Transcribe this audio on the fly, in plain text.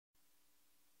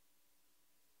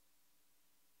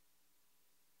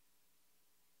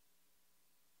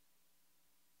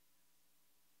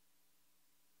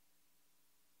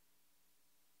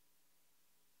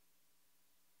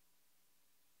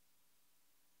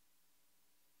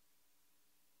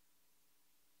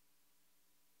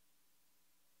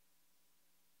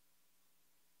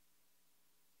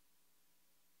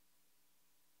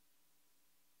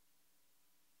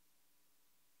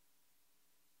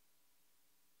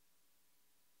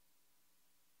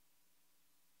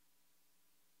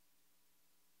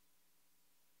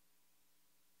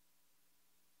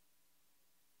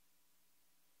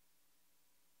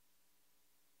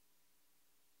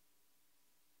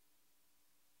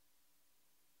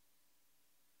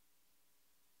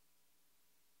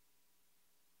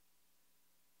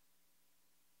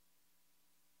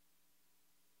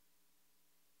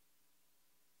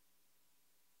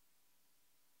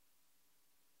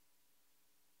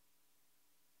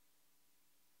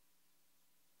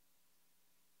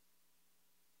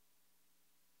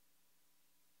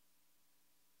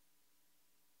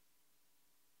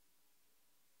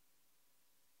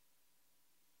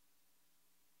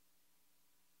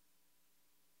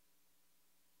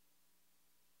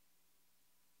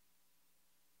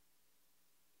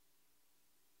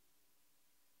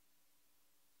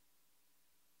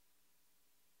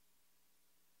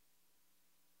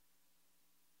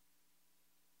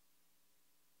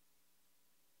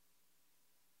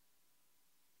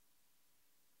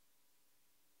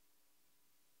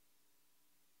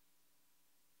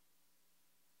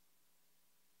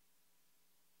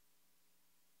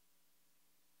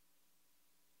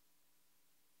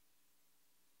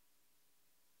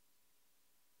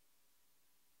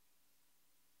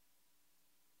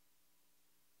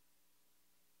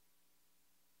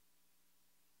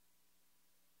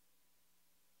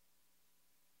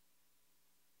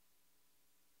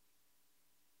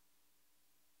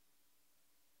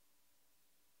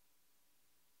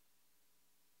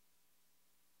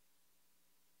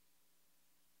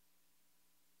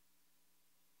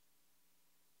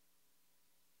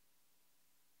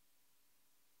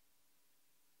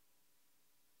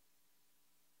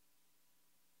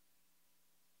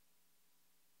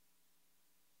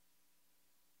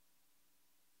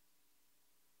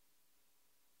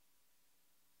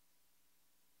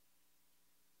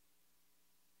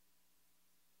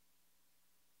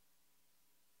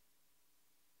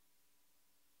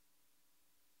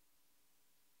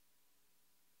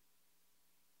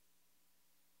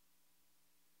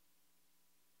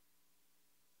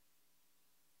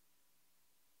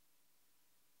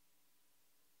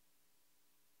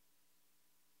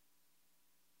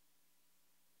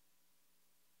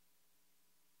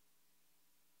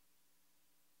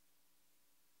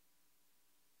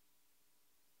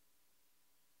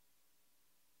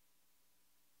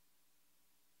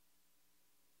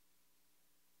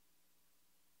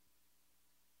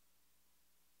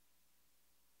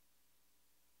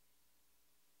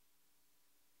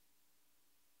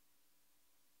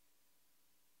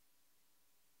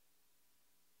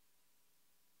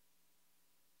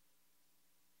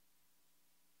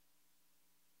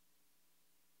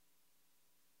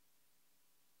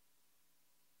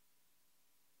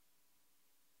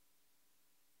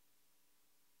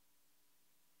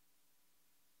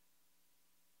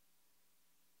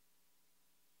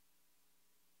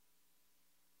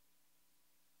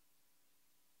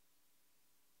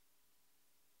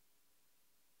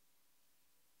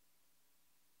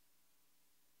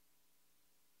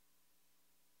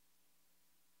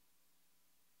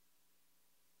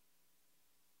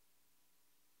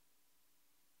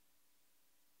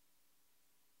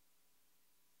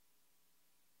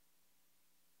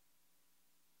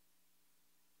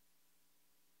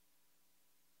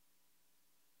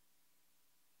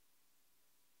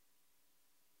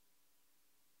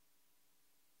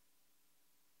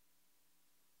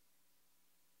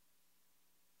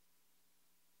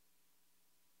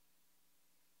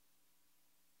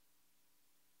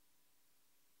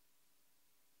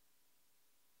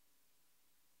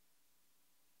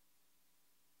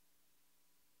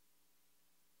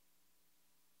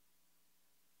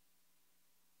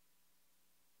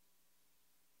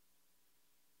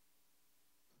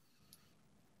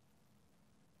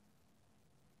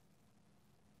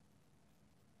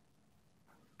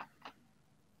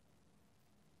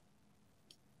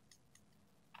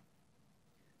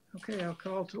Okay, I'll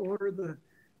call to order the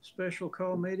special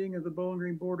call meeting of the Bowling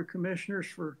Green Board of Commissioners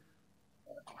for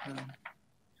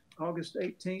August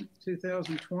 18th,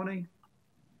 2020.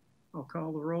 I'll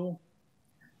call the roll.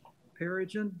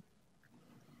 Perigin.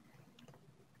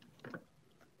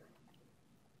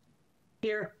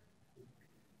 Here.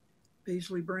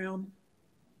 Beasley Brown.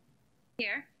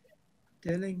 Here.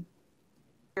 Denning.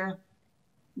 Here.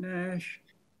 Nash.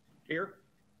 Here.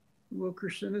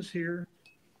 Wilkerson is here.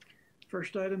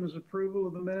 First item is approval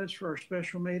of the minutes for our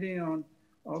special meeting on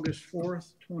August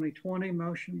 4th, 2020.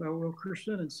 Motion by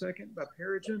Wilkerson and second by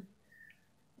Perigin.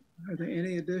 Are there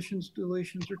any additions,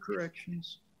 deletions, or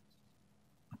corrections?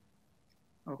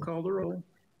 I'll call the roll.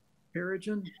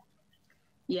 Perigin.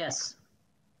 Yes.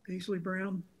 Beasley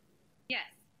Brown. Yes.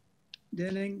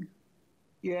 Denning.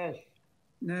 Yes.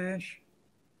 Nash.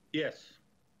 Yes.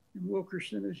 And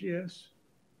Wilkerson is yes.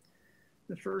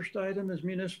 The first item is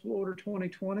Municipal Order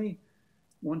 2020-128.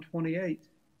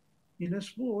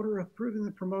 Municipal Order approving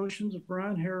the promotions of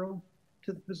Brian Harrell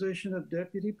to the position of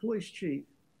Deputy Police Chief,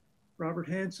 Robert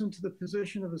Hanson to the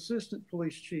position of Assistant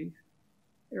Police Chief,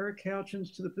 Eric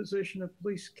Houchins to the position of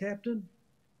Police Captain,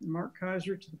 and Mark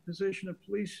Kaiser to the position of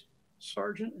Police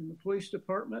Sergeant in the Police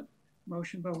Department.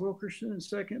 Motion by Wilkerson and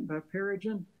second by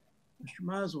Perigin. Mr.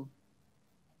 Meisel.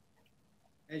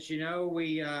 As you know,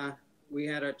 we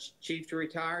had a chief to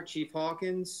retire, Chief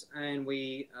Hawkins, and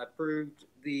we approved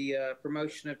the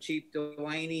promotion of Chief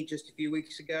Delaney just a few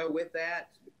weeks ago. With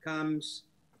that comes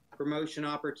promotion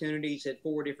opportunities at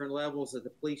 4 different levels of the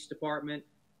police department,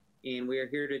 and we are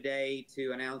here today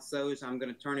to announce those. I'm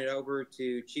going to turn it over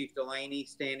to Chief Delaney,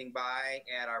 standing by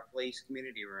at our police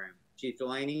community room. Chief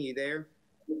Delaney, you there?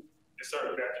 Yes, sir.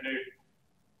 Good afternoon.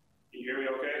 Can you hear me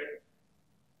okay?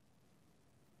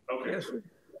 Okay. Yes, sir.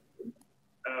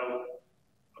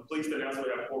 I'm pleased to announce we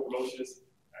have 4 promotions.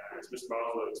 As Mr.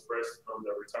 Meisel expressed, from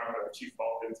the retirement of Chief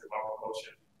Hawkins and my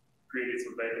promotion, created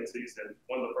some vacancies. And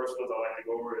one of the first ones I'd like to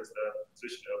go over is the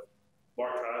position of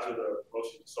Mark Kaiser, the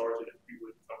promotion to Sergeant, if he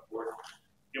would come forward.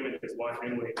 Him and his wife,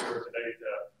 Emily, here today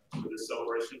for this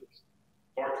celebration.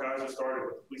 Mark Kaiser started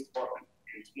with the police department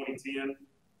in 2010.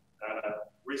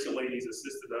 Recently, he's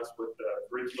assisted us with the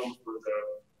curriculum for the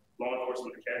Law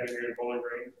Enforcement Academy here in Bowling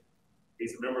Green.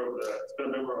 He's been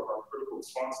a member of our critical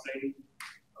response team,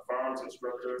 a firearms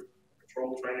instructor, a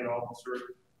patrol training officer,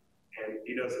 and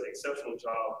he does an exceptional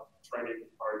job training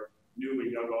our new and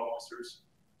young officers.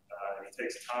 He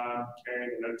takes time,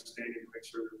 caring, and understanding to make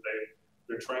sure that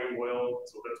they're trained well.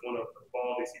 So that's one of the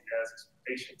qualities he has is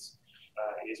patience.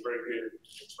 And he's very good at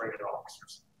training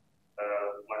officers.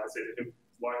 Like I said, his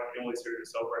wife Emily's here to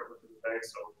celebrate with him today.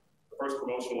 So the first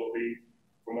promotion will be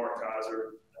for Mark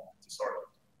Kaiser to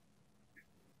Sergeant.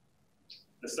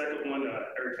 The second one,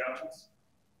 Eric Houchins.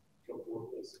 Come forward,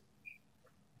 please.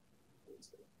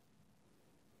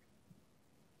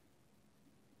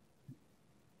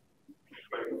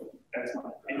 That's fine.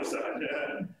 Either side.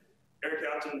 Eric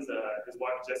Houchins, his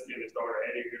wife Jessica and his daughter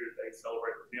Addie here today to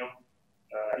celebrate with him.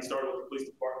 He started with the police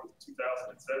department in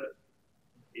 2007.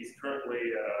 He's currently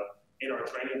in our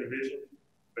training division,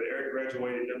 but Eric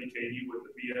graduated WKU with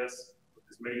a BS with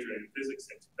his major in physics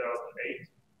in 2008.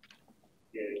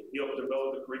 And he helped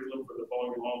develop the curriculum for the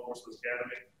Bowling Green Law Enforcement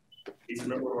Academy. He's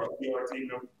a member of our PRT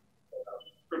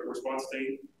critical response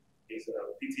team. He's a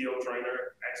PTO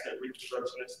trainer, accident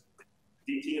reconstructionist,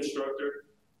 DT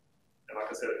instructor, and like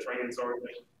I said, a training sergeant.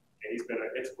 And he's been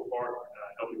an integral part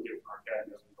helping get our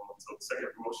academy going. So the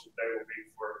second promotion today will be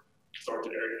for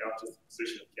Sergeant Eric Houchins, the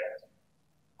position of captain.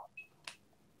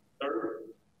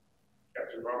 Third,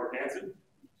 Captain Robert Hanson,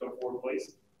 come forward,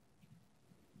 please.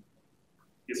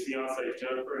 His fiancee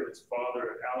Jennifer and his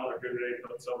father Alan are here today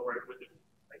to celebrate with him.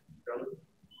 Thank you, brother.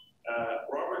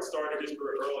 Robert started his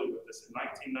career early with us in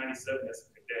 1997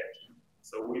 as a cadet.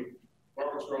 So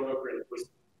Robert's grown up here in the police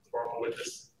department with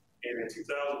us. And in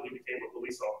 2000, he became a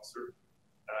police officer.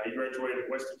 He graduated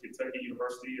at Western Kentucky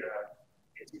University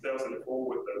in 2004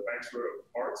 with a Bachelor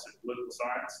of Arts in Political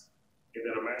Science, and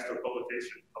then a Master of Public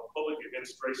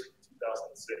Administration in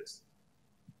 2006.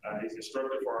 He's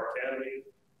instructor for our academy.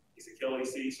 He's a Kelly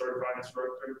C certified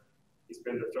instructor. He's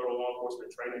been the Federal Law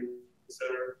Enforcement Training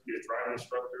Center. He's a driving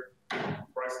instructor,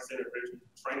 crisis intervention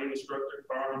training instructor,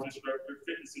 firearms instructor,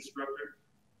 fitness instructor,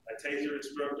 a taser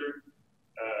instructor.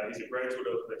 He's a graduate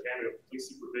of the Academy of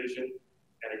Police Supervision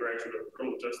and a graduate of the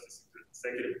Criminal Justice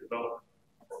Executive Development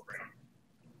Program.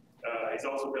 He's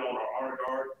also been on our Honor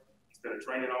Guard. He's been a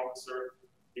training officer.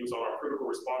 He was on our critical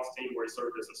response team where he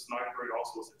served as a sniper and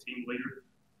also as a team leader,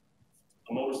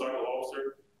 a motorcycle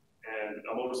officer, and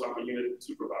a motorcycle unit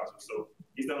supervisor. So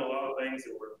he's done a lot of things,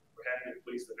 and we're happy and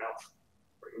pleased to announce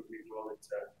for him to be promoted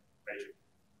to major.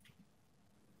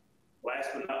 Last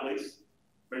but not least,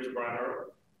 Major Brian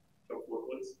Earl. Come forward,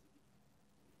 please.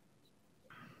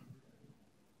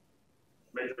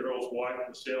 Major Earl's wife,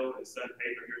 Michelle, and son,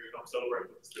 Adrian, here to come celebrate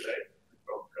with us today.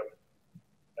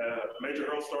 Major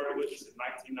Earl started with us in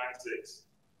 1996.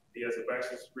 He has a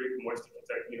bachelor's degree from Western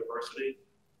Kentucky University.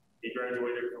 He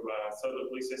graduated from Southern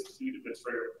Police Institute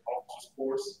Administrative Officers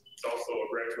course. He's also a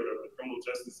graduate of the Criminal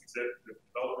Justice Executive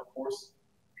Development course,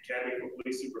 Academy for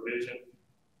Police Supervision.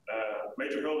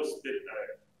 Major Earl has spent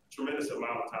a tremendous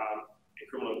amount of time in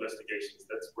criminal investigations.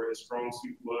 That's where his strong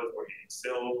suit was, where he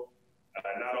excelled,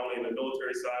 not only in the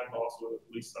military side, but also in the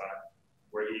police side,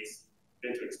 where he's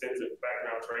been to extensive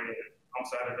background training in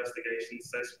homicide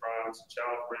investigations, sex crimes,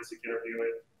 child forensic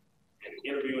interviewing, and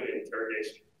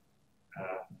interrogation,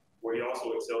 where he also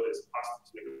excelled in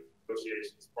hostage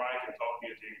negotiations. Brian can talk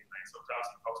me into anything. Sometimes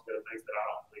he talks about things that I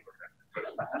don't believe are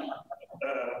happening.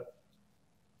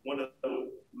 One of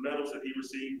the medals that he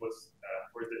received was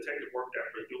for his detective work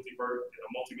after a guilty verdict in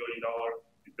a multi-million-dollar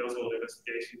embezzlement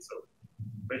investigation. So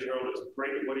Major Earl is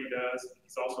great at what he does.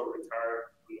 He's also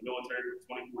retired from the military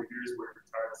for 24 years, where he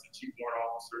retired as a chief warrant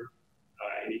officer.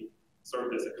 And he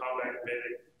served as a combat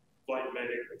medic, flight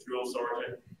medic, a drill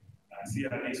sergeant,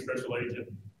 CID special agent.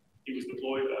 He was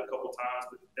deployed a couple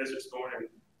times with Desert Storm in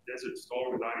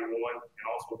 91, and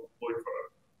also deployed for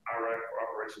Iraq for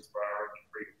operations for Iraq and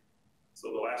freedom.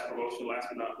 So the last promotion, last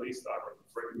but not least, I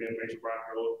recommend Major Brian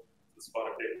Earl to the spot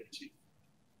of deputy chief.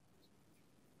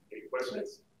 Any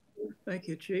questions? Thank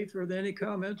you, Chief. Are there any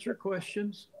comments or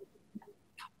questions?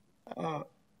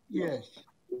 Yes.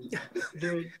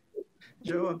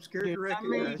 Joe, I'm scared to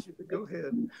recognize you, but go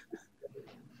ahead.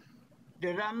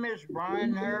 Did I miss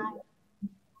Brian Harrell?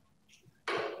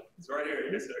 He's right here.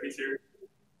 Yes, sir. He's here.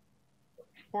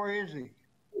 Where is he?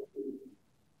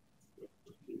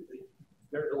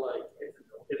 There's a delay.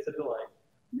 It's a delay.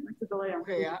 It's a delay.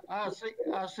 Okay, I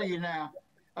see you now.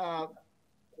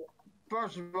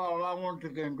 First of all, I want to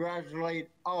congratulate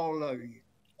all of you.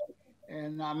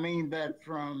 And I mean that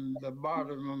from the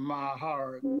bottom of my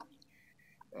heart.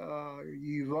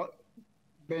 You've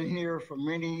been here for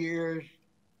many years.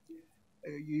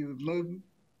 You've moved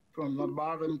from the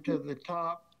bottom to the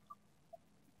top.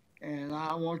 And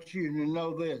I want you to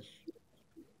know this.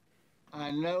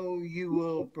 I know you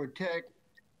will protect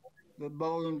the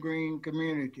Bowling Green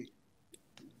community.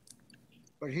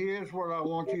 But here's what I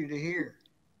want you to hear.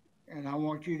 And I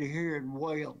want you to hear it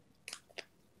well.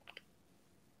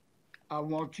 I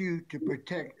want you to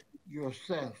protect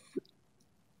yourself.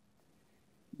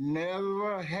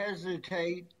 Never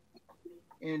hesitate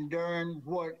in doing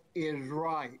what is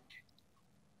right.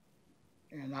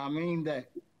 And I mean that.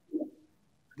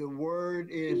 The word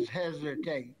is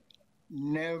hesitate.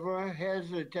 Never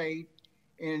hesitate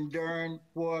in doing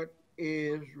what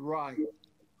is right.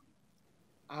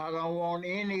 I don't want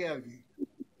any of you,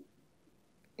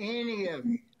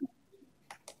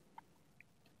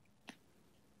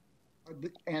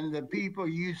 and the people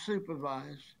you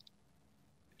supervise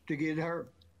to get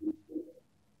hurt.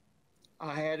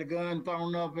 I had a gun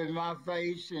thrown up in my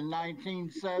face in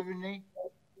 1970,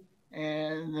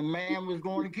 and the man was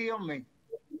going to kill me.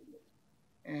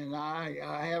 And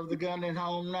I have the gun at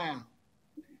home now.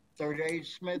 38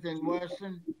 Smith &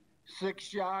 Wesson,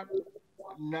 6-shot.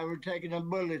 I've never taken the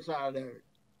bullets out of it.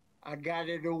 I got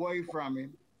it away from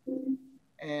him.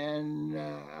 And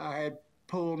I had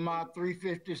pulled my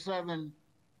 .357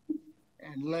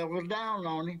 and leveled down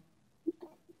on him.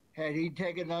 Had he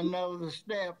taken another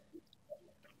step,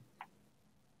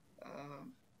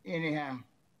 anyhow.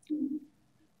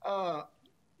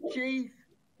 Chief,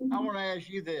 I want to ask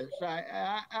you this.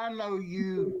 I know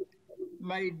you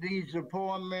made these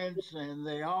appointments and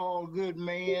they're all good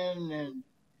men, and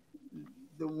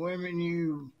the women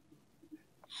you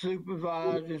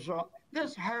supervise and so on.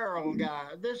 This Harold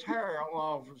guy, this Harold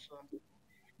officer,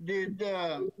 did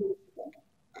I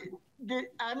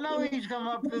know he's come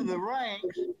up through the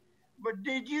ranks, but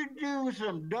did you do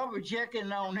some double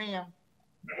checking on him?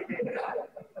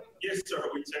 Yes, sir.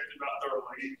 We checked him out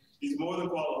thoroughly. He's more than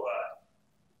qualified.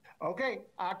 Okay,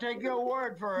 I'll take your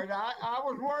word for it. I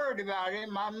was worried about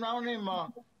him. I've known him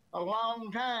a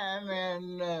long time,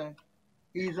 and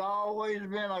he's always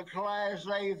been a Class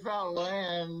A fella,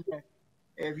 and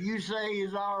if you say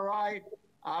he's all right,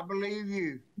 I believe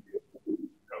you.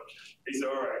 He's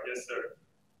all right. Yes, sir.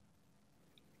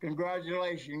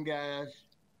 Congratulations, guys.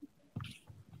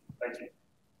 Thank you.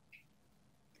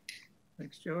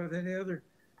 Thanks, Joe. Are there any other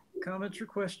comments or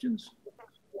questions?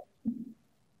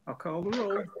 I'll call the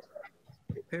roll.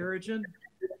 Perigin.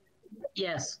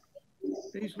 Yes.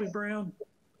 Beasley Brown.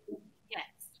 Yes.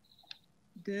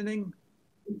 Denning.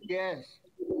 Yes.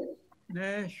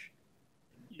 Nash.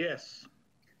 Yes.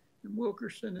 And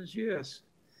Wilkerson is yes.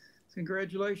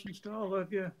 Congratulations to all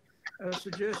of you. I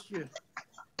suggest you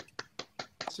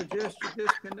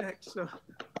disconnect so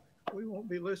we won't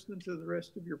be listening to the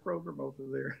rest of your program over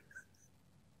there.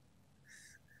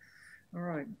 All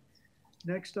right.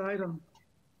 Next item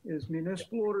is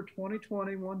Municipal Order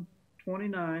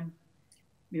 2020-129,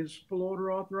 municipal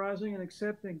order authorizing and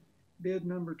accepting bid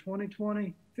number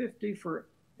 2020-50 for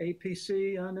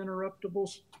APC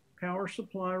uninterruptible power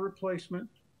supply replacement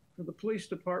for the police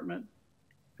department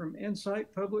from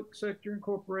Insight Public Sector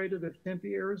Incorporated of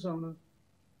Tempe, Arizona,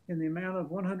 in the amount of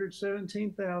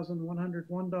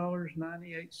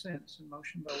 $117,101.98. A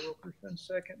motion by Wilkerson,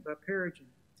 second by Perigin.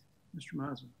 Mr.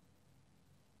 Mizel.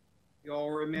 You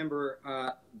all remember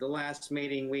the last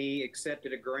meeting, we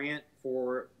accepted a grant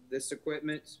for this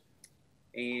equipment,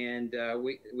 and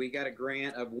we got a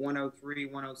grant of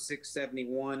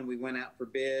 $103,106.71. We went out for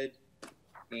bid,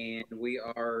 and we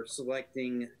are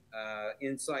selecting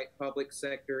Insight Public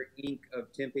Sector Inc.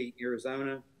 of Tempe,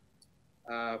 Arizona,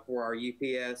 for our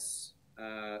UPS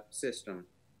system.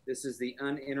 This is the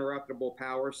uninterruptible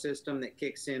power system that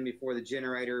kicks in before the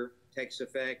generator takes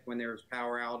effect when there's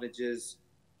power outages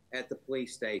at the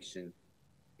police station.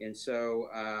 And so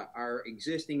our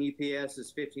existing UPS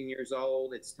is 15 years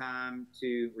old. It's time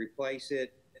to replace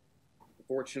it.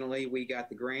 Fortunately, we got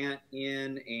the grant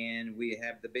in and we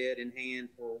have the bid in hand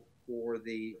for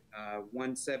the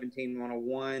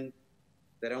 117,101.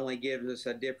 That only gives us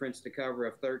a difference to cover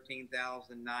of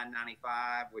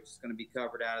 $13,995, which is going to be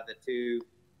covered out of the two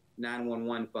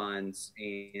 911 funds.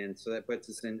 And so that puts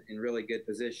us in really good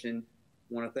position.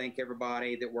 I want to thank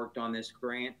everybody that worked on this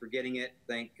grant for getting it.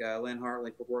 Thank Lynn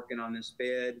Hartley for working on this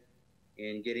bid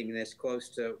and getting this close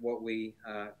to what we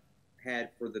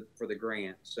had for the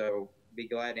grant. So be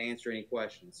glad to answer any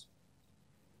questions.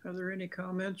 Are there any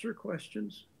comments or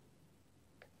questions?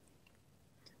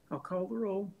 I'll call the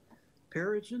roll.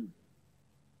 Perigin.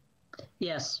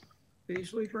 Yes.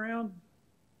 Beasley Brown.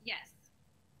 Yes.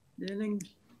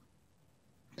 Dennings.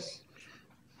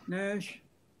 Nash.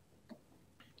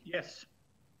 Yes.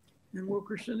 And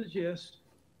Wilkerson is yes.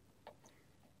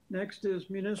 Next is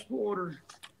Municipal Order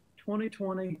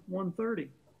 2020-130.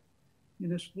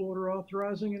 Municipal Order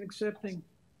authorizing and accepting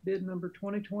bid number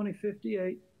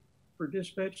 2020-58 for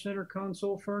dispatch center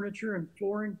console furniture and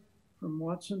flooring from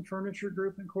Watson Furniture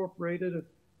Group Incorporated of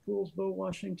Poolsville,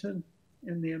 Washington,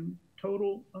 in the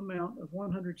total amount of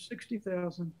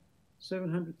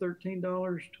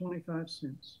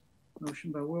 $160,713.25.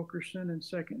 Motion by Wilkerson and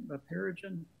second by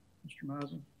Perigin. Mr.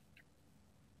 Mizel.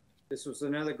 This was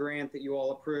another grant that you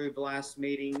all approved last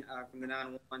meeting from the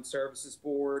 911 Services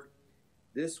Board.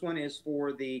 This one is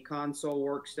for the console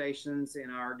workstations in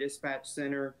our dispatch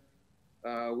center.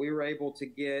 We were able to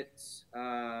get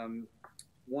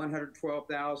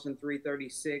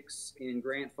 $112,336 in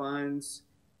grant funds,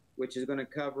 which is going to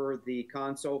cover the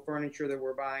console furniture that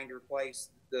we're buying to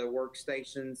replace the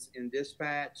workstations in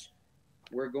dispatch.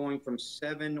 We're going from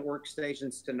 7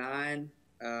 workstations to 9.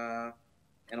 And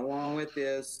along with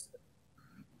this,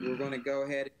 we're going to go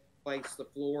ahead and replace the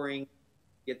flooring,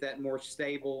 get that more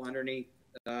stable underneath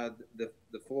the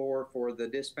floor for the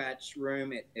dispatch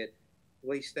room at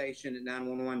police station at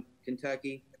 911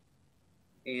 Kentucky.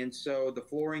 And so the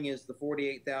flooring is the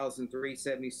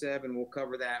 $48,377. We'll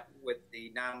cover that with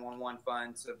the 911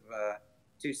 funds of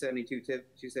 272,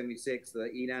 276,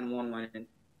 the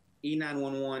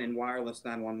E911 and wireless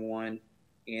 911.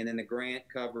 And then the grant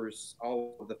covers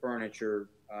all of the furniture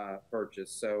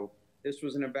purchase. So this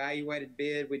was an evaluated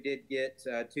bid. We did get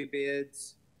 2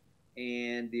 bids,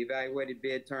 and the evaluated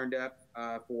bid turned up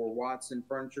for Watson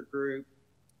Furniture Group.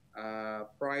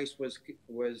 Price was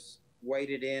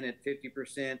weighted in at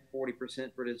 50%,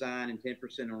 40% for design, and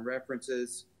 10% on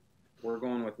references. We're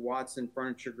going with Watson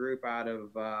Furniture Group out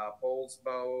of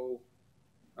Poulsbo,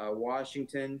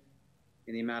 Washington,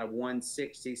 in the amount of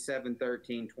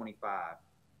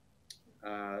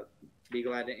 $167,1325. Be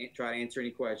glad to try to answer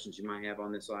any questions you might have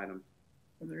on this item.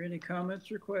 Are there any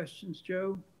comments or questions,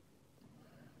 Joe?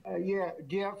 Yeah,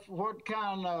 Jeff, what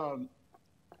kind of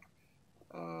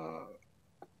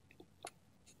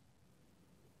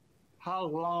how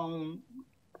long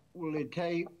will it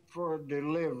take for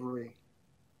delivery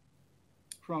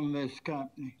from this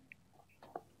company?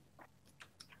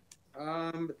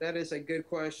 That is a good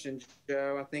question,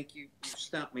 Joe. I think you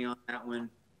stumped me on that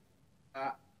one.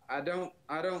 I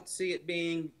don't see it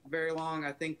being very long.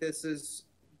 I think this is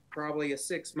probably a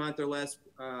 6-month or less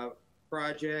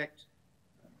project.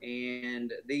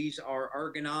 And these are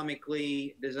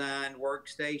ergonomically designed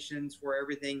workstations where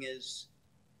everything is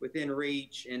within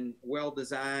reach and well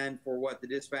designed for what the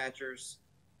dispatchers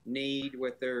need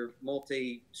with their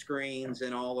multi-screens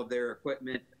and all of their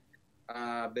equipment.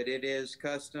 But it is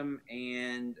custom,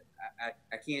 and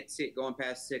I can't see it going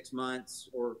past 6 months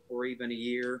or even a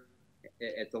year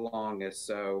at the longest.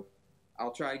 So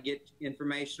I'll try to get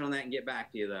information on that and get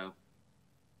back to you, though.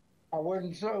 I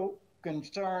wasn't so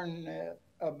concerned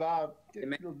about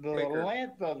the quicker.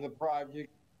 length of the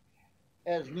project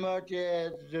as much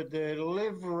as the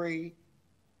delivery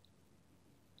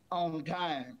on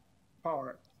time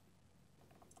part.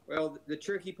 Well, the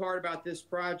tricky part about this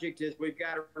project is we've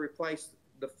got to replace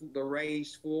the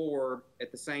raised floor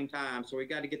at the same time. So we've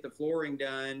got to get the flooring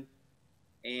done,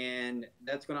 and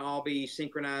that's going to all be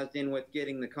synchronized in with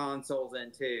getting the consoles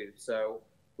in too. So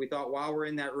we thought while we're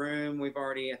in that room, I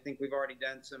think we've already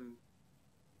done some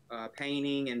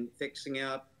painting and fixing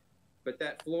up. But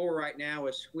that floor right now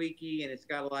is squeaky and it's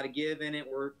got a lot of give in it.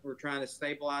 We're trying to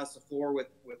stabilize the floor with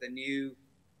a new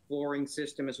flooring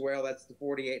system as well. That's the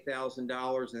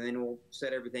 $48,000, and then we'll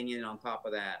set everything in on top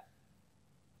of that.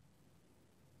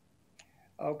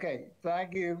 Okay,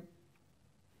 thank you.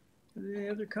 Any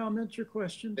other comments or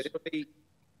questions? But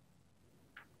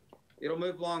it'll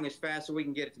move along as fast as we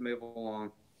can get it to move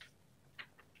along.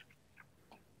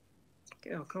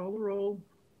 Okay, I'll call the roll.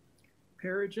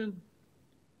 Perigin,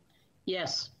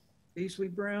 Yes. Beasley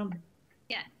Brown,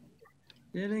 Yes.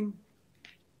 Denning,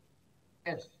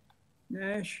 Yes.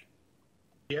 Nash,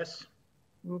 Yes.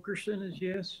 Wilkerson is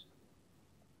yes.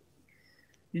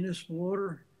 Municipal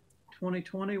Order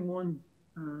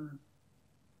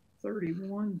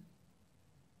 2021-31.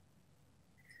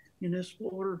 Municipal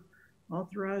Order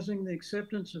authorizing the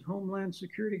acceptance of Homeland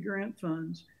Security grant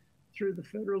funds through the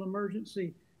Federal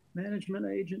Emergency Management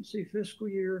Agency fiscal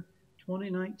year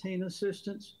 2019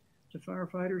 assistance to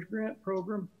firefighters grant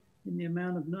program in the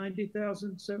amount of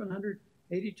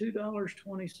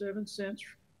 $90,782.27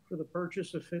 for the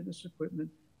purchase of fitness equipment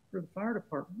for the fire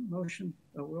department. Motion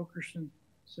by Wilkerson,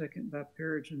 second by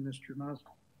Perigin. Mr.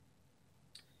 Mizel.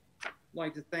 I'd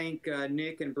like to thank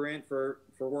Nick and Brent for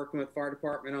working with fire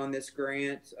department on this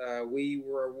grant. We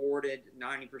were awarded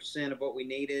 90% of what we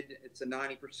needed. It's a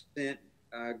 90%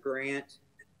 grant.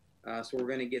 So we're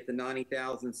going to get the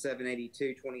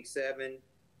 $90,782.27.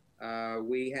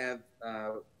 We have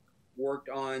worked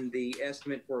on the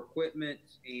estimate for equipment,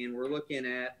 and we're looking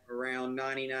at around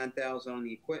 $99,000 on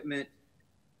the equipment.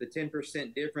 The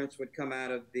 10% difference would come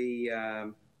out of the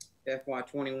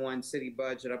FY21 city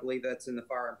budget. I believe that's in the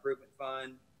fire improvement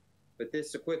fund. But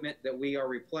this equipment that we are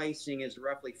replacing is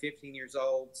roughly 15 years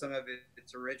old. Some of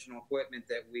it's original equipment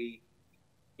that we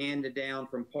handed down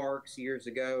from parks years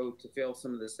ago to fill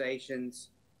some of the stations.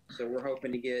 So we're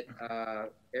hoping to get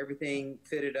everything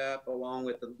fitted up along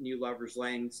with the new Lover's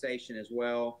Lane station as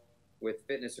well, with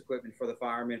fitness equipment for the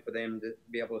firemen, for them to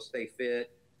be able to stay fit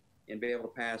and be able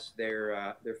to pass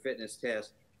their fitness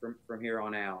test from here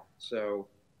on out. So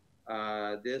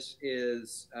this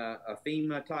is a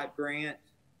FEMA type grant,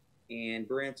 and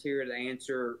Brent's here to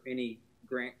answer any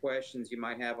grant questions you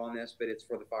might have on this, but it's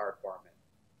for the fire department.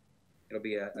 It'll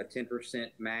be a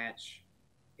 10% match,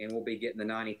 and we'll be getting the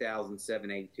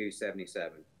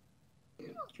 $90,782.77.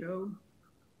 Joe?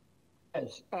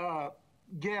 Yes.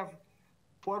 Jeff,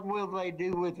 what will they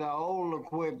do with the old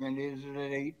equipment? Is it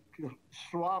a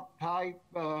swap type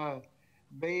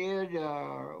bed?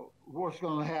 What's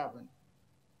going to happen?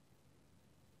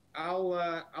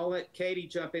 I'll let Katie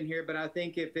jump in here, but I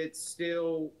think if it's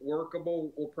still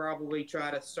workable, we'll probably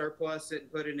try to surplus it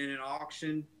and put it in an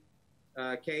auction.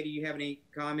 Katie, you have any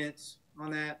comments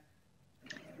on that?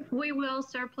 We will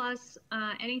surplus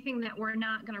anything that we're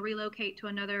not going to relocate to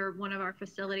another one of our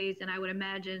facilities. And I would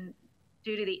imagine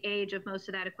due to the age of most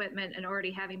of that equipment and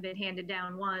already having been handed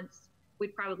down once,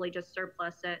 we'd probably just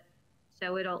surplus it.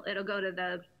 So it'll go to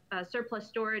the surplus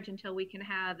storage until we can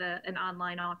have an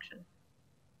online auction.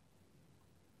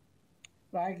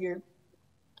 Thank you.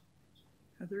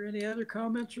 Are there any other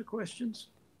comments or questions?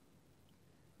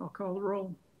 I'll call the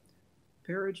roll.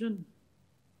 Perigin,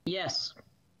 Yes.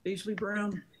 Beasley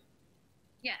Brown,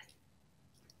 Yes.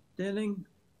 Denning,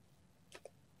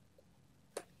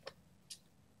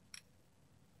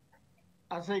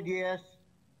 I said yes.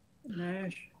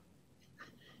 Nash,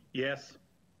 Yes.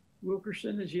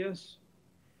 Wilkerson is yes.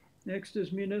 Next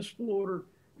is Municipal Order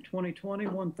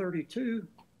 2020-132.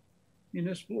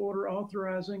 Municipal Order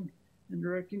authorizing and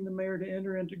directing the mayor to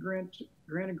enter into grant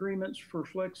agreements for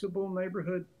flexible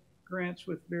neighborhood grants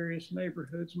with various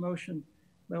neighborhoods. Motion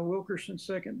by Wilkerson,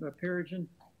 second by Perigin.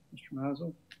 Mr.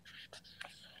 Mizel.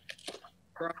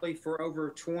 Probably for over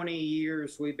 20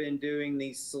 years, we've been doing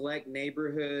these select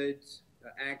neighborhoods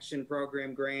action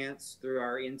program grants through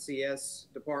our NCS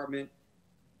department.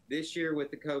 this year with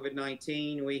the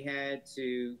COVID-19, we had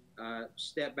to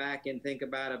step back and think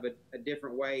about a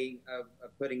different way of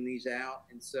putting these out.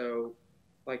 And so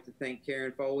I'd like to thank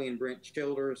Karen Foley and Brent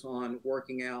Childers on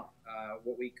working out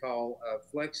what we call a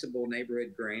flexible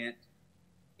neighborhood grant.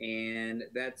 And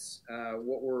that's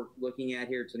what we're looking at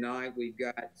here tonight. We've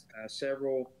got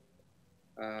several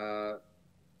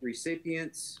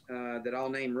recipients that I'll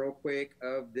name real quick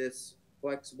of this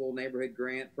flexible neighborhood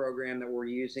grant program that we're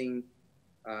using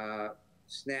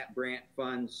SNAP grant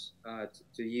funds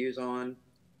to use on.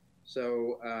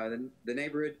 So the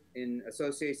neighborhood and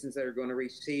associations that are going to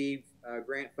receive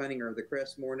grant funding are the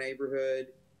Crestmore neighborhood,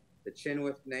 the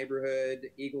Chenoweth neighborhood,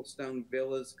 Eaglestone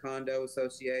Villas Condo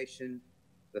Association,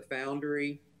 the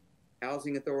Foundry,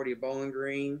 Housing Authority of Bowling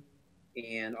Green,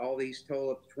 and all these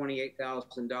total up to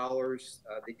 $28,000.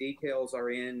 The details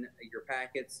are in your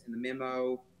packets in the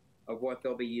memo of what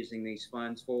they'll be using these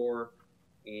funds for.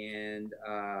 And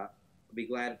I'll be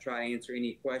glad to try to answer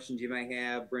any questions you may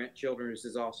have. Brent Childers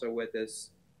is also with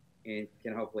us and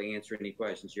can hopefully answer any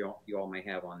questions you all may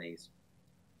have on these.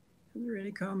 Are there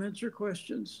any comments or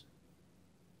questions?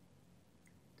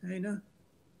 Dana?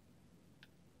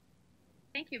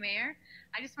 Thank you, Mayor.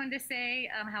 I just wanted to say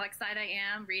how excited I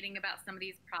am reading about some of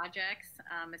these projects,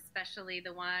 especially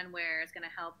the one where it's going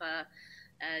to help a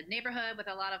neighborhood with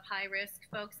a lot of high-risk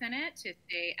folks in it to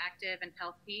stay active and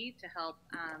healthy, to help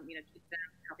keep them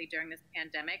healthy during this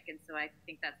pandemic. And so I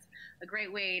think that's a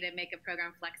great way to make a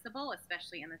program flexible,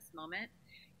 especially in this moment.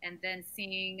 And then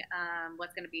seeing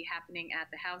what's going to be happening at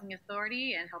the Housing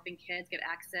Authority and helping kids get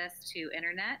access to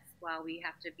internet while we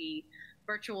have to be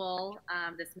virtual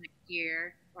this next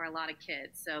year for a lot of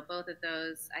kids. So both of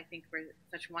those, I think, were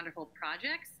such wonderful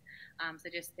projects. So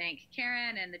just thank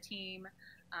Karen and the team,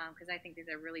 because I think these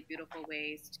are really beautiful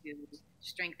ways to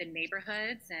strengthen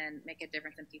neighborhoods and make a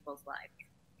difference in people's lives.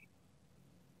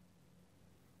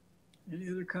 Any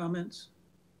other comments?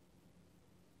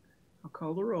 I'll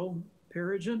call the roll.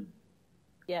 Perigin?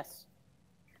 Yes.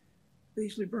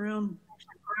 Beasley Brown?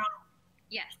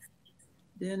 Yes.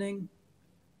 Denning?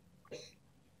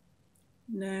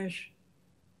 Nash?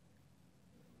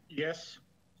 Yes.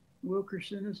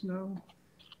 Wilkerson is no.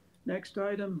 Next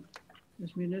item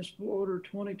is Municipal Order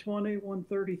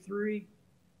 2020-133.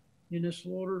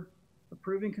 Municipal Order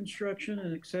approving construction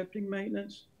and accepting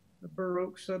maintenance of Burr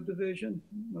Oak subdivision.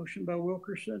 Motion by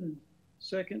Wilkerson and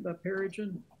second by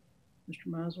Perigin. Mr.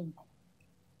 Mizel.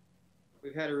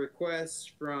 We've had a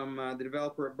request from the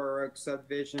developer at Burr Oak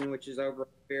subdivision, which is over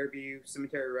Fairview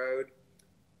Cemetery Road.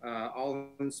 All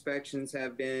inspections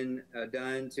have been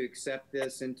done to accept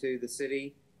this into the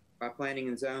city by planning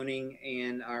and zoning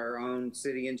and our own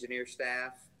city engineer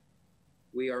staff.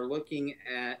 We are looking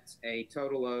at a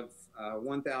total of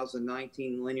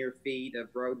 1,019 linear feet of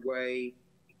roadway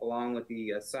along with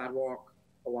the sidewalk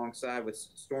alongside with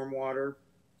stormwater.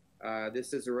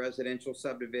 This is a residential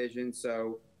subdivision,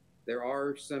 so there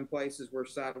are some places where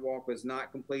sidewalk was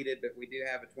not completed, but we do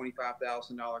have a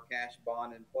 $25,000 cash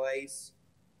bond in place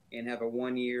and have a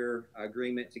 1-year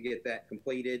agreement to get that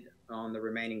completed on the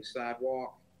remaining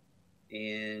sidewalk.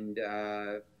 And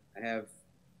I have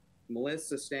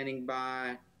Melissa standing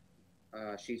by.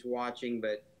 She's watching,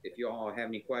 but if you all have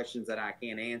any questions that I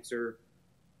can't answer,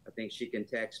 I think she can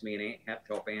text me and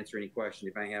help answer any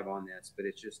questions if I have on this. But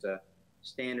it's just a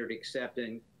standard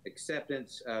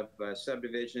acceptance of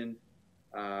subdivision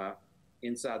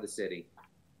inside the city.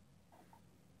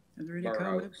 Are there any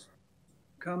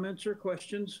comments or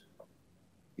questions?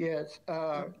 Yes,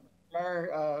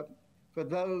 Mayor, for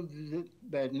those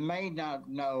that may not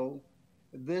know,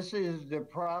 this is the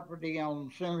property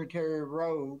on Cemetery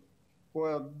Road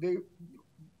where the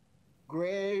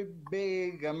great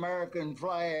big American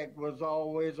flag was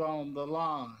always on the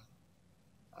lawn.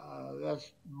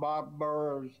 That's Bob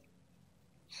Burr's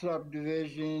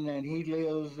subdivision, and he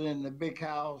lives in the big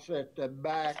house at the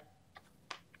back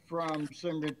from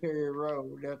Cemetery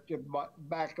Road, at the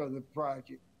back of the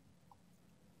project.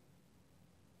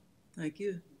 Thank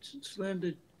you. Slim,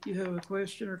 did you have a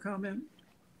question or comment?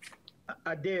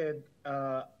 I did.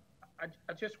 I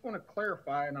just want to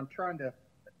clarify, and I'm trying to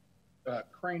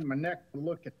crane my neck to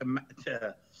look at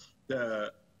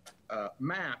the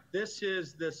map. This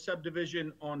is the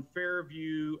subdivision on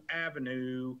Fairview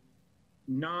Avenue,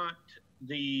 not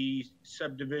the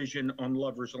subdivision on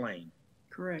Lover's Lane.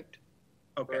 Correct.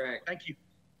 Okay. Correct. Thank you.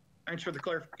 Thanks for the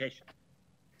clarification.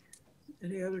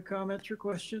 Any other comments or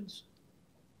questions?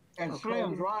 And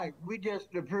Slim's right. We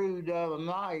just approved the other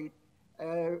night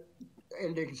an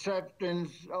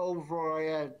acceptance over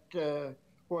at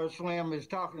where Slim is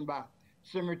talking about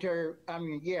Cemetery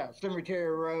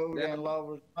Road and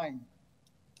Lover's Lane.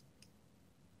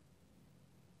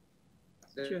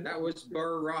 That was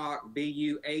Burr Rock,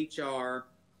 B-U-H-R,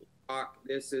 Rock.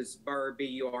 This is Burr,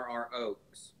 B-U-R-R,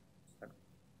 Oaks.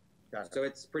 Got it. So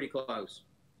it's pretty close,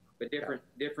 but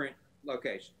different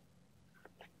location.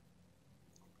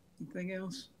 Anything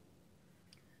else?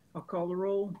 I'll call the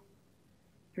roll.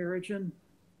 Perigin,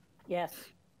 Yes.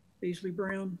 Beasley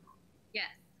Brown,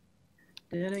 Yes.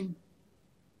 Denning,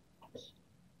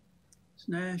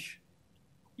 Snash,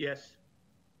 Yes.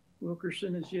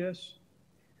 Wilkerson is yes.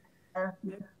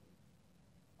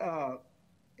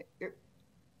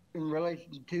 In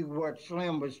relation to what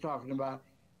Slim was talking about,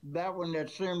 that one, that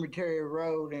Cemetery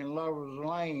Road and Lovers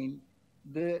Lane,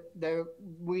 that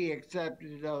we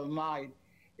accepted the other night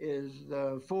is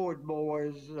the Ford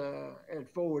boys at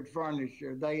Ford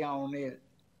Furniture. They own it.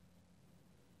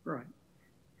 Right.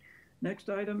 Next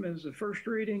item is the first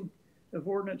reading of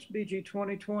ordinance BG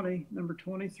 2020, number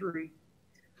 23.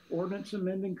 Ordinance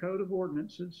amending Code of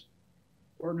Ordinances.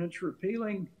 Ordinance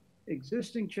repealing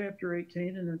existing Chapter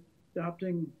 18 and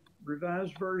adopting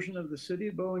revised version of the City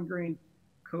of Bowling Green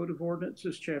Code of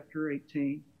Ordinances, Chapter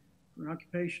 18, for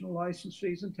occupational license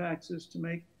fees and taxes to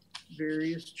make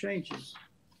various changes.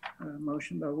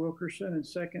 Motion by Wilkerson and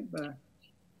second by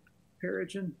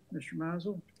Perigin. Mr.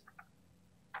 Mizel.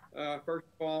 First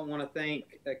of all, I want to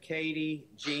thank Katie,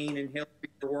 Jean, and Hillary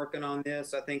for working on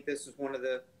this. I think this is one of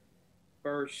the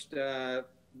first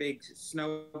big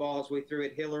snowballs we threw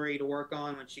at Hillary to work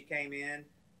on when she came in.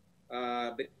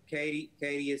 But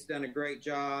Katie has done a great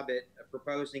job at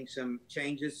proposing some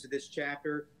changes to this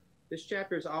chapter. This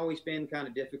chapter has always been kind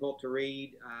of difficult to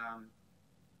read.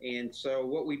 And so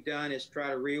what we've done is try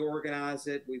to reorganize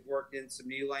it. We've worked in some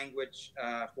new language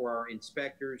for our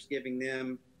inspectors, giving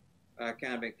them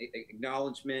kind of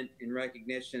acknowledgement and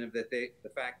recognition of the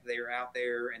fact that they are out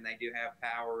there and they do have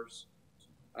powers.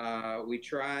 We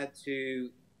tried to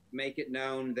make it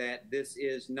known that this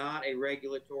is not a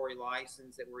regulatory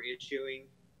license that we're issuing.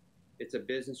 It's a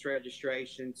business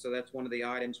registration. So that's one of the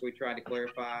items we tried to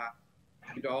clarify.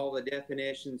 Did all the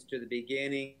definitions to the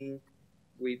beginning.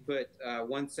 We put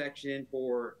one section in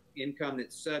for income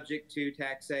that's subject to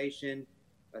taxation,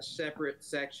 a separate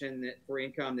section that for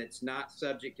income that's not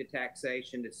subject to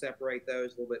taxation, to separate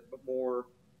those a little bit more,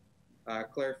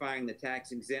 clarifying the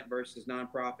tax exempt versus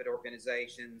nonprofit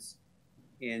organizations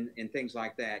and things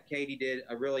like that. Katie did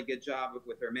a really good job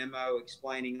with her memo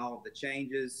explaining all of the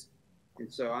changes.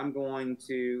 And so I'm going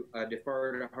to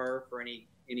defer to her for any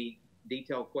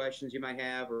detailed questions you might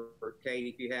have, or Katie,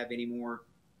 if you have any more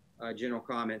general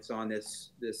comments on this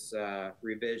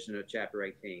revision of Chapter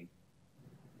 18.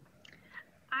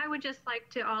 I would just like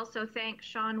to also thank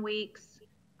Sean Weeks,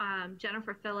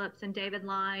 Jennifer Phillips, and David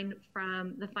Line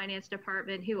from the Finance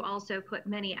Department, who also put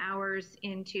many hours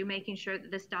into making sure that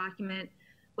this document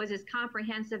was as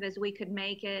comprehensive as we could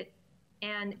make it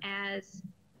and as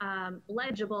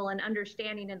legible and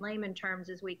understanding in layman terms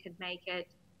as we could make it,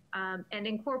 and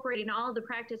incorporating all the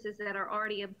practices that are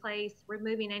already in place,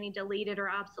 removing any deleted or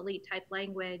obsolete type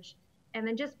language, and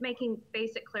then just making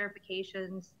basic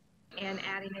clarifications and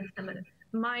adding in some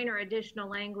minor additional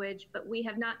language, but we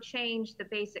have not changed the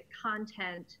basic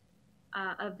content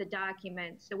of the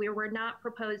document. So we were not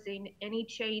proposing any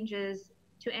changes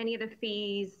to any of the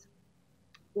fees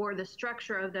or the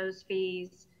structure of those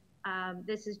fees.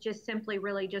 This is just simply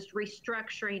really just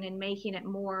restructuring and making it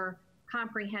more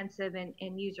comprehensive and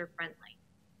user-friendly.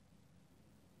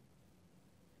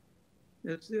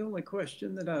 That's the only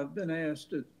question that I've been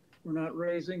asked. We're not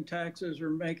raising taxes or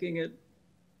making it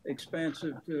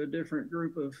expansive to a different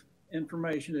group of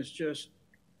information. It's just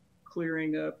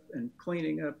clearing up and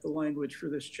cleaning up the language for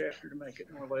this chapter to make it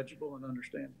more legible and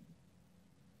understandable.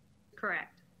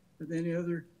 Correct. Are there any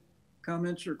other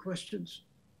comments or questions?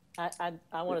 I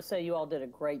want to say you all did a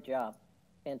great job.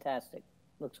 Fantastic.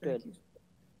 Looks good. Thank you.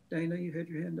 Dana, you had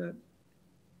your hand up.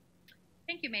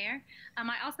 Thank you, Mayor. I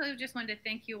also just wanted to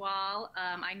thank you all.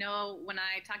 I know when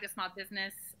I talk to small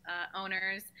business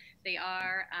owners, they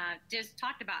are just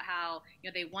talked about how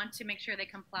they want to make sure they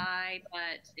comply,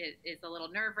 but it is a little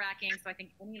nerve-wracking. So I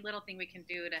think any little thing we can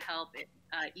do to help it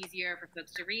easier for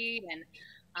folks to read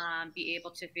and be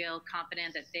able to feel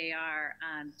confident that they are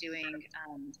doing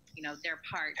their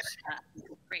part is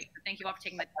great. So thank you all for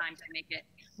taking the time to make it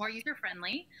more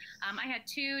user-friendly. I had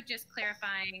two just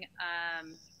clarifying.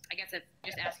 I guess it's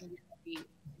just asking you to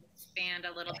expand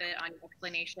a little bit on your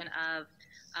explanation of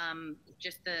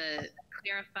just the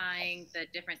clarifying the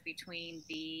difference between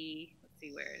the, let's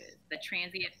see where it is, the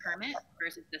transient permit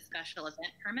versus the special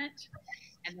event permit.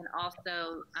 And then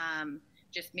also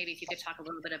just maybe if you could talk a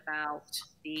little bit about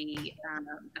the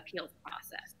appeals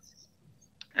process.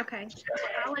 Okay,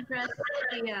 I'll address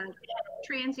the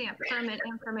transient permit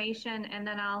information, and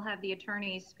then I'll have the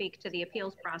attorneys speak to the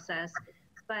appeals process.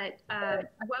 But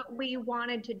what we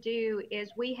wanted to do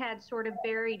is we had sort of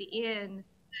buried in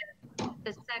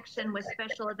the section with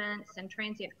special events and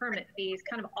transient permit fees,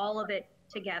 kind of all of it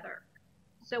together.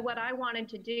 So what I wanted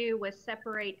to do was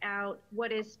separate out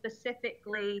what is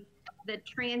specifically the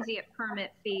transient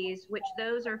permit fees, which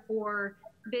those are for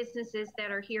businesses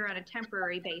that are here on a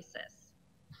temporary basis.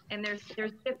 And there's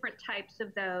different types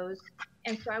of those.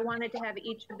 And so I wanted to have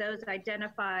each of those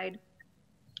identified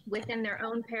within their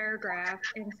own paragraph.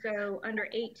 And so under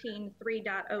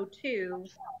 18.3.02,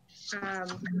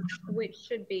 which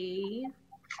should be,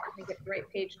 let me get the right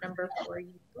page number for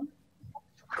you.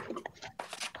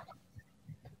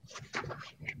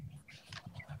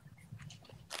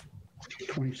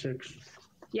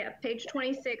 Yeah, page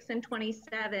 26 and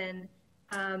 27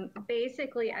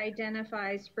 basically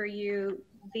identifies for you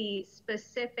the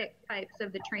specific types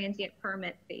of the transient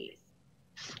permit fees.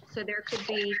 So there could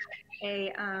be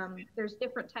there's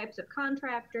different types of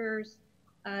contractors,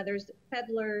 there's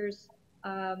peddlers,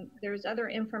 there's other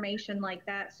information like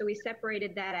that. So we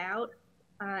separated that out.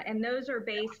 And those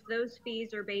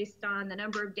fees are based on the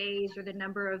number of days or the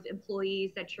number of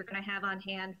employees that you're going to have on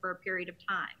hand for a period of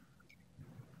time.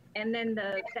 And then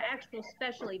the actual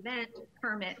special event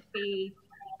permit fee,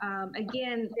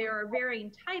 again, there are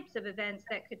varying types of events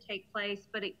that could take place,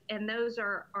 and those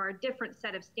are a different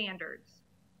set of standards.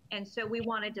 And so we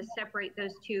wanted to separate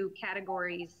those two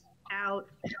categories out,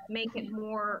 make it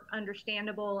more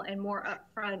understandable and more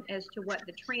upfront as to what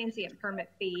the transient permit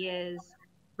fee is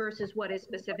versus what is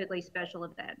specifically special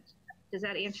event. Does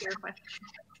that answer your question?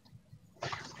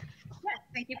 Yes,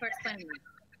 thank you for explaining that.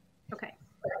 Okay.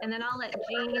 And then I'll let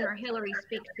Jean or Hillary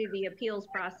speak to the appeals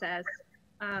process.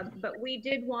 But we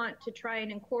did want to try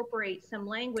and incorporate some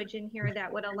language in here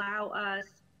that would allow us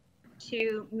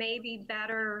to maybe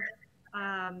better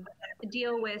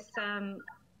deal with some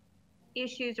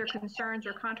issues or concerns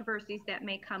or controversies that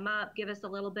may come up, give us a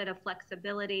little bit of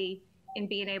flexibility in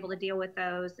being able to deal with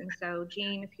those. And so,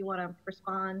 Jean, if you want to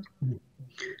respond.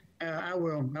 I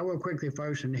will quickly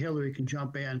first, and Hillary can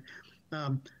jump in.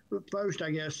 First, I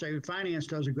guess, say finance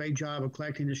does a great job of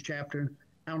collecting this chapter.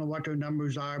 I don't know what their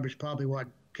numbers are, but it's probably 95%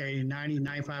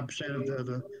 of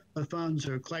the funds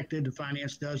are collected. The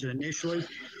finance does it initially.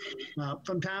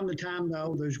 From time to time,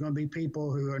 though, there's going to be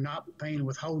people who are not paying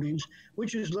withholdings,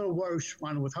 which is a little worse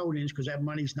on withholdings because that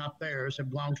money's not theirs. It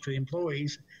belongs to the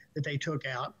employees that they took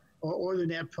out or the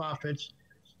net profits.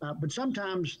 But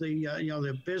sometimes the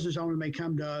business owner may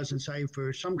come to us and say,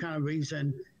 for some kind of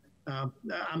reason,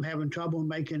 I'm having trouble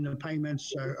making the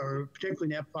payments or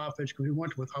particularly net profits because we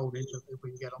want the withholdings if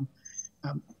we can get them.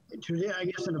 Today, I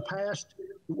guess in the past,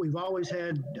 we've always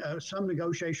had some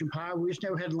negotiation power. We just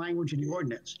never had language in the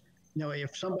ordinance.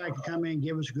 If somebody could come in and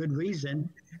give us a good reason,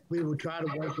 we would try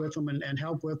to work with them and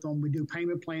help with them. We do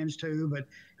payment plans too, but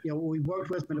we worked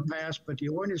with them in the past, but the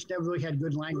ordinance never really had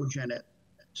good language in it.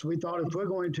 So we thought if we're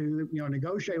going to,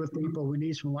 negotiate with people, we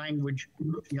need some language,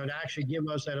 to actually give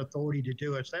us that authority to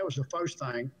do it. So that was the first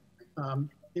thing. Then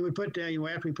we put that,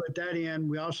 after we put that in,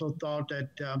 we also thought that,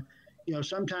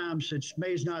 sometimes it's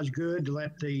maybe not as good to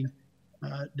let the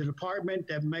department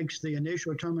that makes the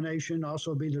initial determination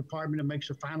also be the department that makes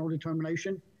the final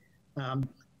determination.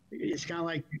 It's kind of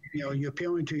like, you're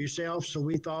appealing to yourself. So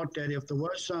we thought that if there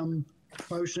was some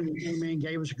person who came in and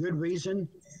gave us a good reason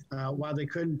why they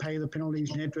couldn't pay the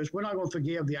penalties and interest, we're not going to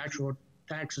forgive the actual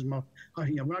taxes. We're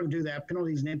not going to do that.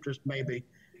 Penalties and interest maybe.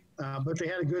 But if they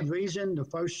had a good reason, the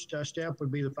first step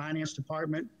would be the finance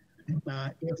department.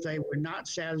 If they were not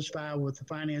satisfied with the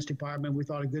finance department, we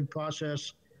thought a good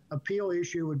process appeal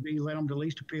issue would be let them at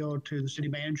least appeal to the city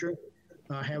manager,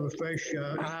 have a fresh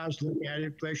eyes look at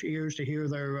it, fresh ears to hear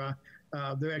their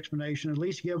explanation, at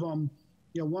least give them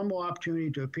one more opportunity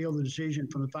to appeal the decision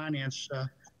from the finance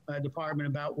department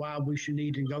about why we should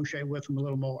need to negotiate with them a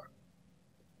little more.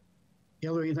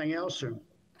 Hillary, anything else? Or?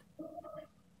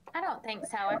 I don't think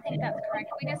so. I think that's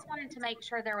correct. We just wanted to make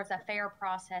sure there was a fair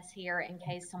process here in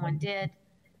case someone did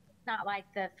not like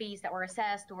the fees that were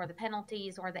assessed or the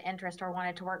penalties or the interest or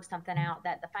wanted to work something out,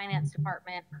 that the finance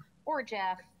department or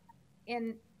Jeff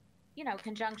in,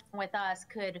 conjunction with us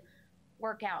could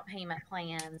work out payment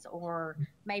plans or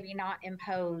maybe not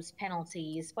impose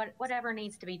penalties, but whatever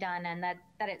needs to be done, and that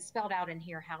it's spelled out in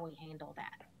here how we handle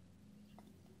that.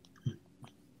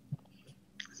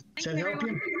 Does that help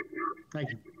you?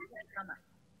 Thank you.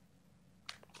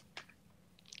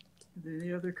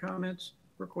 Any other comments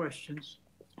or questions?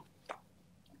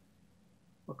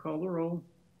 I'll call the roll.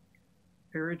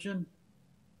 Perigin.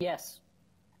 Yes.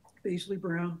 Beasley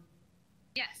Brown.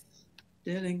 Yes.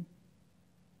 Denning,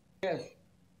 Yes.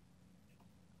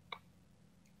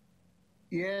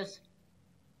 Yes.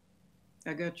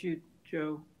 I got you,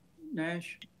 Joe.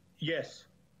 Nash, Yes.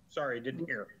 Sorry, didn't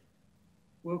hear.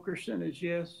 Wilkerson is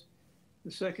yes.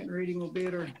 The second reading will be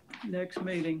at our next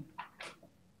meeting.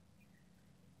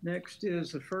 Next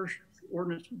is the first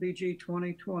ordinance BG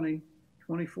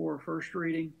 2020-24, first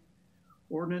reading.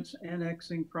 Ordinance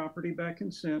annexing property by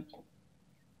consent.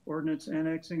 Ordinance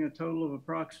annexing a total of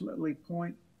approximately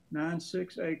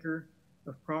 0.96 acre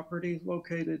of property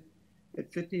located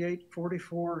at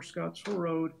 5844 Scottsville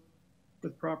Road,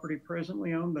 with property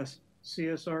presently owned by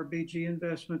CSR BG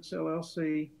Investments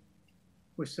LLC,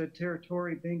 with said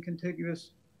territory being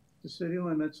contiguous to city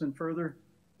limits, and further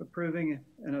approving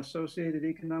an associated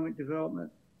economic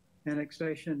development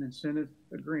annexation incentive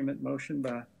agreement. Motion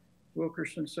by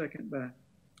Wilkerson, second by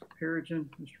Perigin.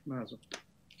 Mr. Mizel.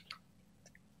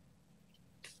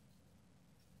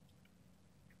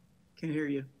 Can't hear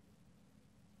you.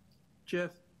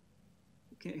 Jeff,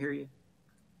 can't hear you.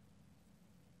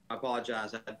 I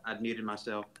apologize. I'd muted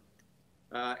myself.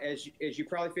 As you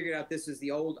probably figured out, this is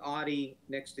the old Audi,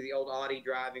 next to the old Audi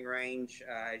driving range.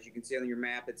 As you can see on your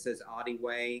map, it says Audi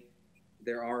Way.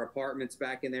 There are apartments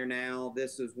back in there now.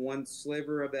 This is one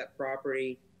sliver of that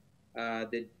property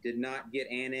that did not get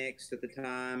annexed at the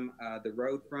time. The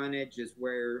road frontage is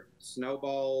where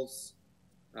Snowball's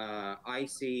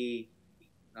icy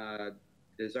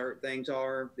dessert things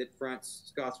are that fronts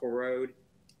Scottsville Road.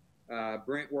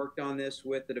 Brent worked on this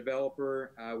with the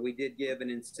developer. We did give an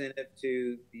incentive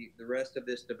to the rest of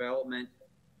this development.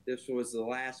 This was the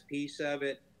last piece of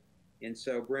it. And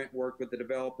so Brent worked with the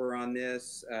developer on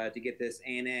this to get this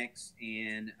annexed,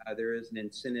 and there is an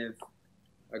incentive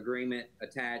agreement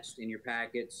attached in your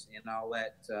packets, and I'll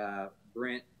let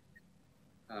Brent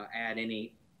add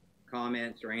any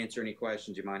comments or answer any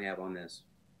questions you might have on this.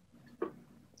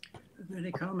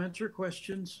 Any comments or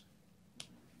questions?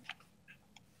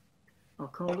 I'll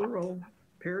call the roll.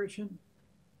 Perigin,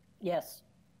 Yes.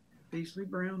 Beasley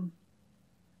Brown,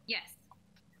 Yes.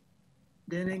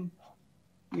 Denning,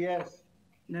 Yes.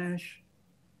 Nash,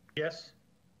 Yes.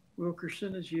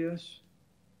 Wilkerson is yes.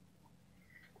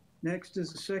 Next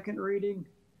is the second reading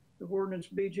of ordinance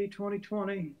BG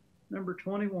 2020, number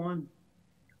 21,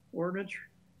 ordinance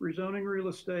rezoning real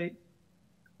estate,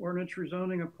 ordinance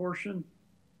rezoning a portion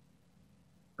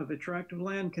of a tract of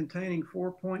land containing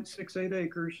 4.68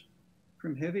 acres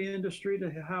from heavy industry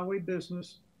to highway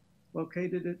business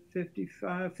located at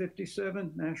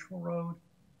 5557 Nashville Road,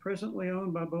 presently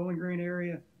owned by Bowling Green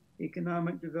Area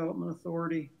Economic Development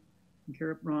Authority and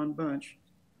care of Ron Bunch.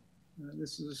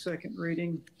 This is a second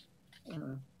reading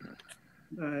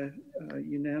by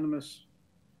unanimous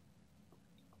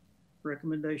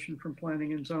recommendation from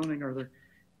Planning and Zoning. Are there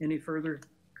any further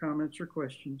comments or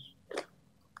questions?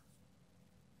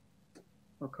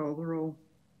 I'll call the roll.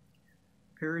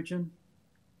 Perigin,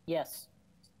 Yes.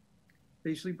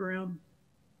 Beasley Brown,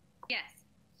 Yes.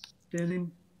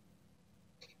 Denning,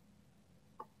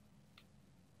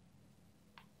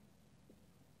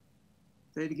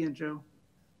 say it again, Joe.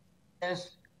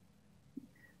 Yes.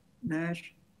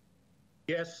 Nash,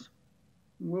 Yes.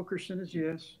 Wilkerson is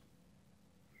yes.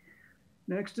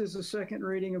 Next is the second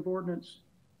reading of ordinance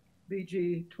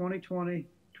BG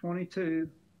 2020-22.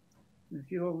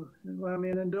 If you'll allow me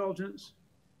an indulgence,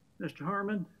 Mr.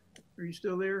 Harmon, are you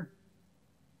still there?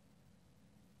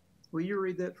 Will you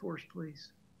read that for us,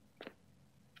 please?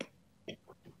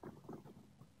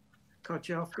 Caught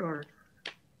you off guard.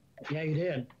 Yeah, you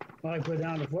did. Well, I put it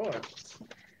down on the floor.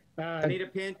 I need a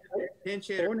pinch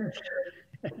hitter.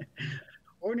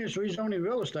 Ordinance rezoning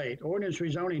real estate. Ordinance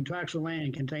rezoning tracts of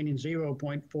land containing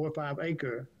 0.45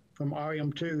 acre from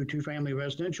RM2 two-family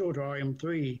residential to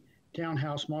RM3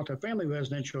 townhouse multifamily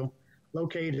residential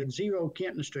located at 0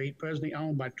 Kenton Street, presently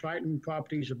owned by Triton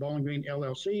Properties of Bowling Green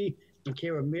LLC in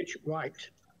care of Mitch Wright.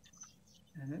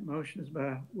 And that motion is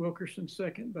by Wilkerson,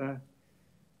 second by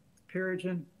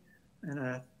Perigin. And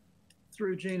I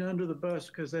threw Gene under the bus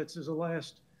because that's his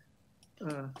last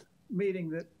meeting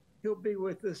that he'll be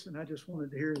with us, and I just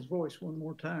wanted to hear his voice one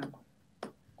more time.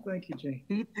 Thank you, Gene.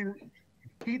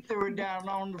 He threw it down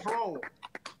on the floor.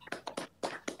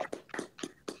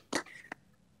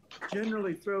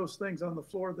 Generally throws things on the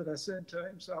floor that I sent to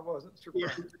him, so I wasn't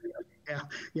surprised.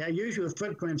 Yeah, usually with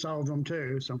footprints all of them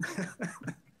too. So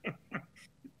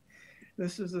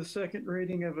this is the second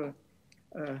reading of a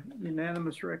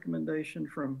unanimous recommendation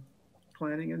from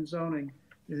Planning and Zoning.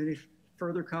 Is there any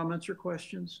further comments or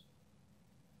questions?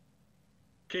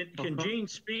 Can Gene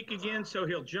speak again so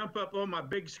he'll jump up on my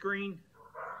big screen?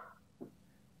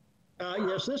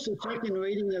 Yes, this is the second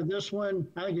reading of this one.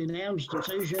 I think unanimous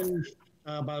decision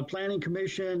by the Planning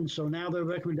Commission. So now the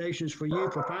recommendation is for you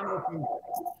for final approval.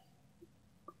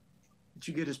 Did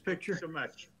you get his picture? So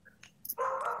much.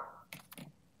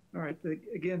 All right.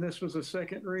 Again, this was a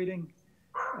second reading.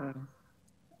 And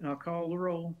I'll call the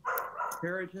roll.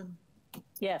 Perigin,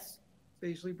 Yes.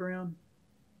 Beasley Brown,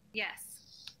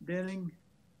 Yes. Denning,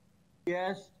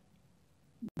 Yes.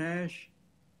 Nash,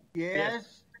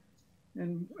 Yes.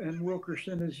 and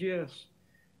Wilkerson is yes.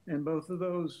 And both of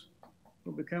those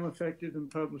will become effective in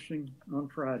publishing on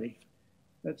Friday.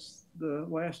 That's the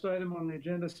last item on the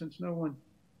agenda since no one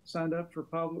signed up for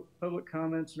public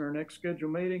comments, and our next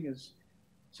scheduled meeting is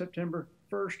September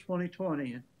 1st,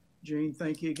 2020. And Gene,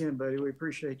 thank you again, buddy. We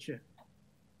appreciate you.